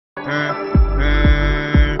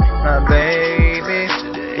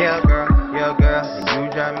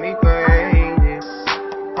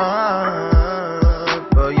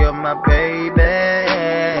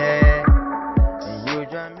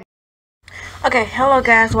Okay, hello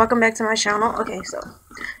guys, welcome back to my channel. Okay, so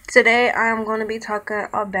today I'm going to be talking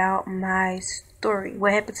about my story,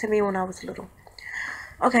 what happened to me when I was little.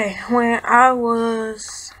 Okay, when I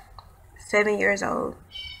was 7 years old,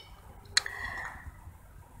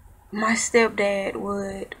 my stepdad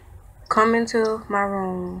would come into my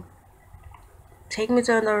room, take me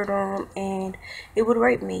to another room, and it would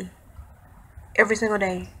rape me every single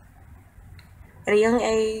day. At a young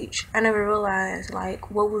age, I never realized like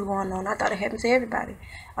what was going on. I thought it happened to everybody.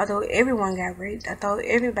 I thought everyone got raped. I thought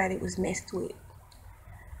everybody was messed with.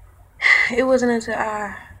 It wasn't until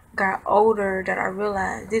I got older that I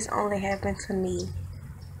realized this only happened to me,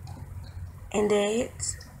 and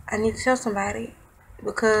that I need to tell somebody,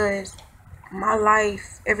 because my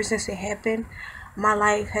life, ever since it happened, my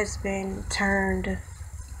life has been turned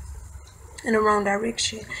in the wrong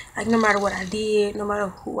direction. Like, no matter what I did, no matter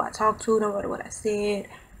who I talked to, no matter what I said,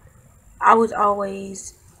 I was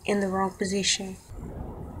always in the wrong position.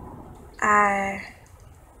 I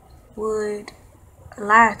would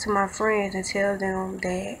lie to my friends and tell them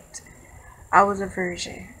that I was a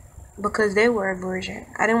virgin because they were a virgin.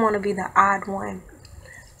 I didn't want to be the odd one.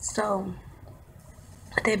 So,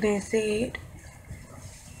 with that being said,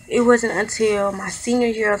 it wasn't until my senior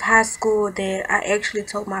year of high school that I actually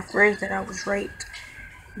told my friends that I was raped.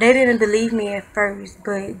 They didn't believe me at first,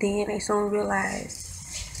 but then they soon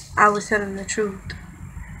realized I was telling the truth.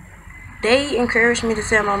 They encouraged me to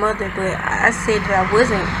tell my mother, but I said that I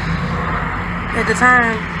wasn't. At the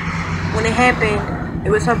time when it happened, it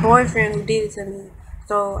was her boyfriend who did it to me.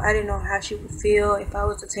 So I didn't know how she would feel if I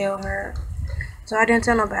was to tell her. So I didn't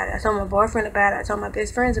tell nobody. I told my boyfriend about it. I told my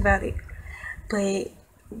best friends about it. But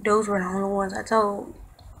those were the only ones I told.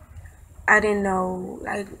 I didn't know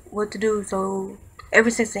like what to do. So ever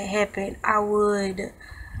since it happened, I would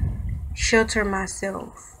shelter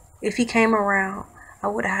myself. If he came around, I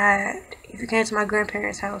would hide. If he came to my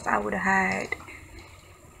grandparents' house, I would hide.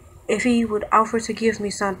 If he would offer to give me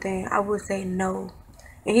something, I would say no.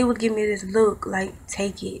 And he would give me this look like,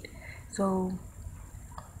 take it. So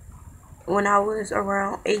when I was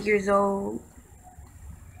around 8 years old,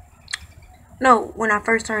 no, when I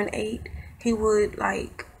first turned 8, he would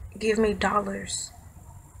like give me dollars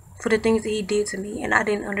for the things that he did to me, and I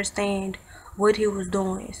didn't understand what he was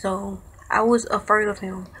doing. So I was afraid of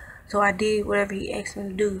him. So I did whatever he asked me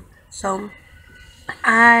to do. So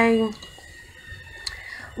I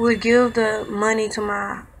would give the money to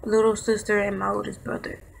my little sister and my oldest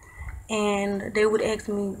brother. And they would ask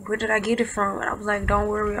me, where did I get it from? And I was like, don't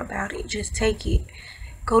worry about it. Just take it.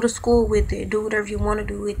 Go to school with it. Do whatever you want to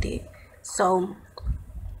do with it. So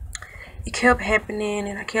it kept happening,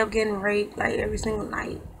 and I kept getting raped like every single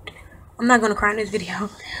night. I'm not going to cry in this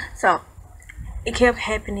video. So it kept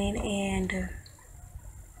happening, and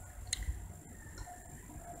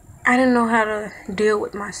I didn't know how to deal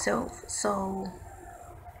with myself. So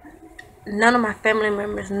none of my family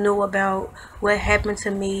members knew about what happened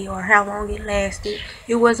to me or how long it lasted.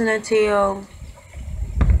 It wasn't until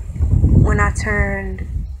when I turned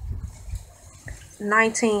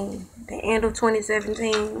 19, the end of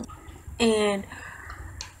 2017, and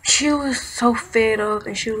she was so fed up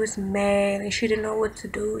and she was mad and she didn't know what to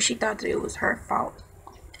do. She thought that it was her fault.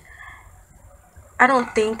 I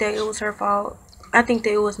don't think that it was her fault. I think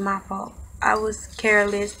that it was my fault. I was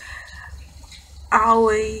careless. I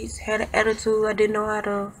always had an attitude. I didn't know how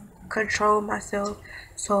to control myself.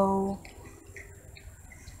 So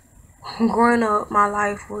growing up, my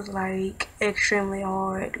life was like extremely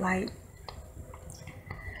hard. Like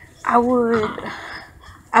I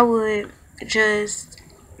would just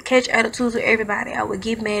catch attitudes with everybody. I would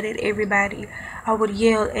get mad at everybody. I would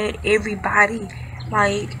yell at everybody.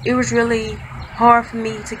 Like, it was really hard for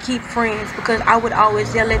me to keep friends because I would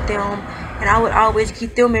always yell at them and I would always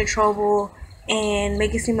get them in trouble and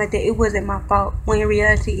make it seem like that it wasn't my fault, when in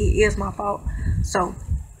reality it is my fault. So,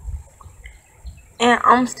 and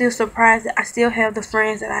I'm still surprised that I still have the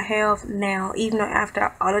friends that I have now, even though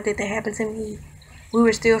after all of that happened to me, we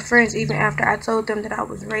were still friends even after I told them that I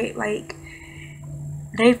was raped. Like,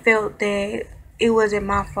 they felt that it wasn't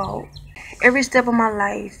my fault. Every step of my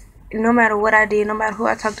life, no matter what I did, no matter who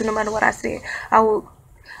I talked to, no matter what I said, I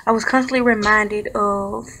was constantly reminded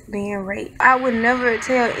of being raped. I would never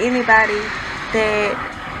tell anybody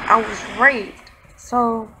that I was raped.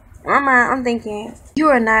 So in my mind, I'm thinking, you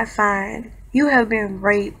are not fine. You have been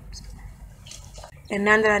raped. And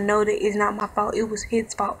now that I know that it's not my fault, it was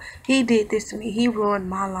his fault. He did this to me. He ruined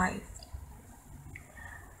my life.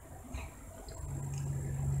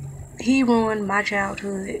 He ruined my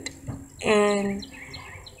childhood. And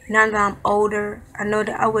now that I'm older, I know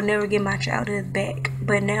that I would never get my childhood back.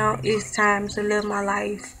 But now it's time to live my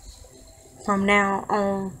life from now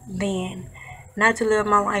on then. Not to live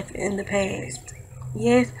my life in the past.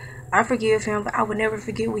 Yes, I forgive him, but I would never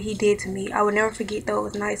forget what he did to me. I would never forget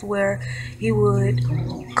those nights where he would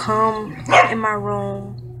come in my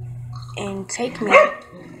room and take me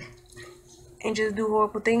and just do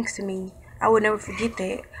horrible things to me. I would never forget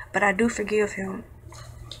that, but I do forgive him.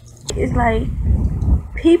 It's like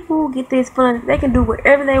people get this feeling they can do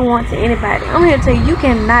whatever they want to anybody. I'm here to tell you, you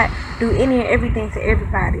cannot do any and everything to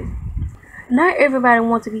everybody. Not everybody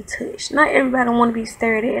wants to be touched. Not everybody want to be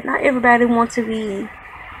stared at. Not everybody wants to be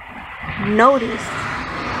noticed.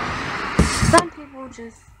 Some people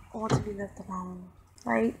just want to be left alone.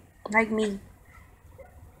 Like me.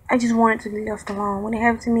 I just wanted to be left alone. When it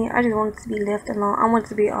happened to me, I just wanted to be left alone. I wanted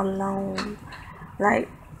to be alone. Like,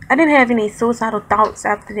 I didn't have any suicidal thoughts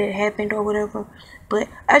after that happened or whatever, but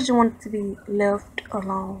I just wanted to be left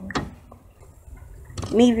alone.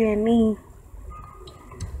 Me being me,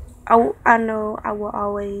 I know I will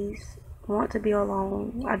always want to be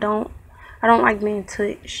alone. I don't like being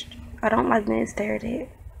touched. I don't like being stared at.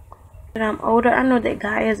 When I'm older, I know that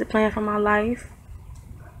God has a plan for my life.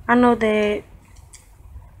 I know that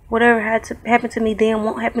whatever had to happen to me then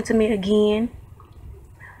won't happen to me again.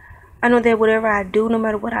 I know that whatever I do, no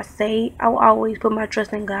matter what I say, I will always put my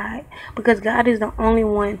trust in God, because God is the only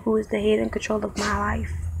one who is the head and control of my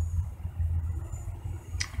life.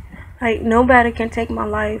 Like, nobody can take my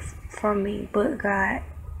life from me but God.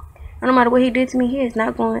 And no matter what he did to me,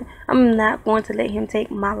 I'm not going to let him take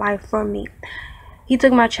my life from me. He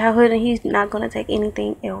took my childhood and he's not going to take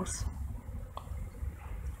anything else.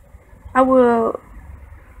 I will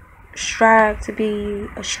strive to be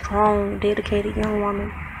a strong, dedicated young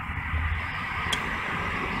woman.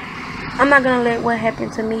 I'm not going to let what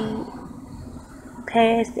happened to me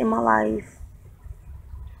past in my life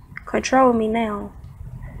control me now.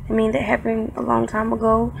 I mean, that happened a long time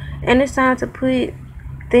ago, and it's time to put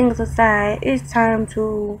things aside. It's time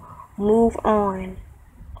to move on.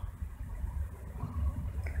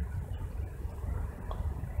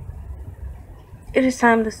 It is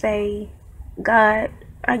time to say, God,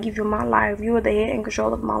 I give you my life. You are the head and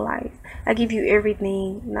control of my life. I give you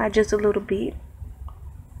everything, not just a little bit.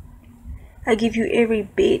 I give you every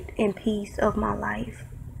bit and piece of my life.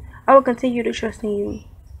 I will continue to trust in you,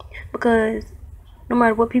 because no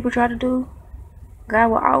matter what people try to do, God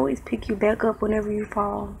will always pick you back up whenever you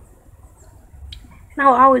fall. And I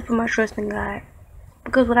will always put my trust in God,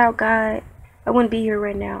 because without God, I wouldn't be here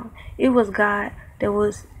right now. It was God that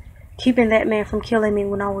was keeping that man from killing me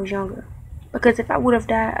when I was younger. Because if I would have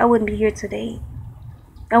died, I wouldn't be here today.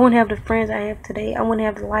 I wouldn't have the friends I have today. I wouldn't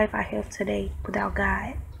have the life I have today without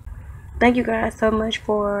God. Thank you guys so much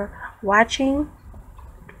for watching.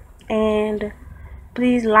 And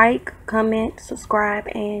please like, comment, subscribe,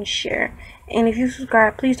 and share. And if you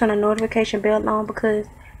subscribe, please turn the notification bell on, because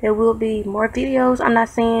there will be more videos. I'm not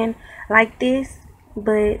saying like this,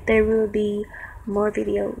 but there will be more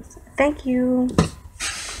videos. Thank you.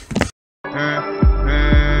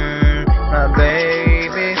 My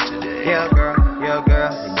baby, yeah girl,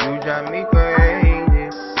 you drive me crazy.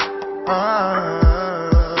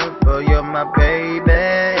 But you're my baby.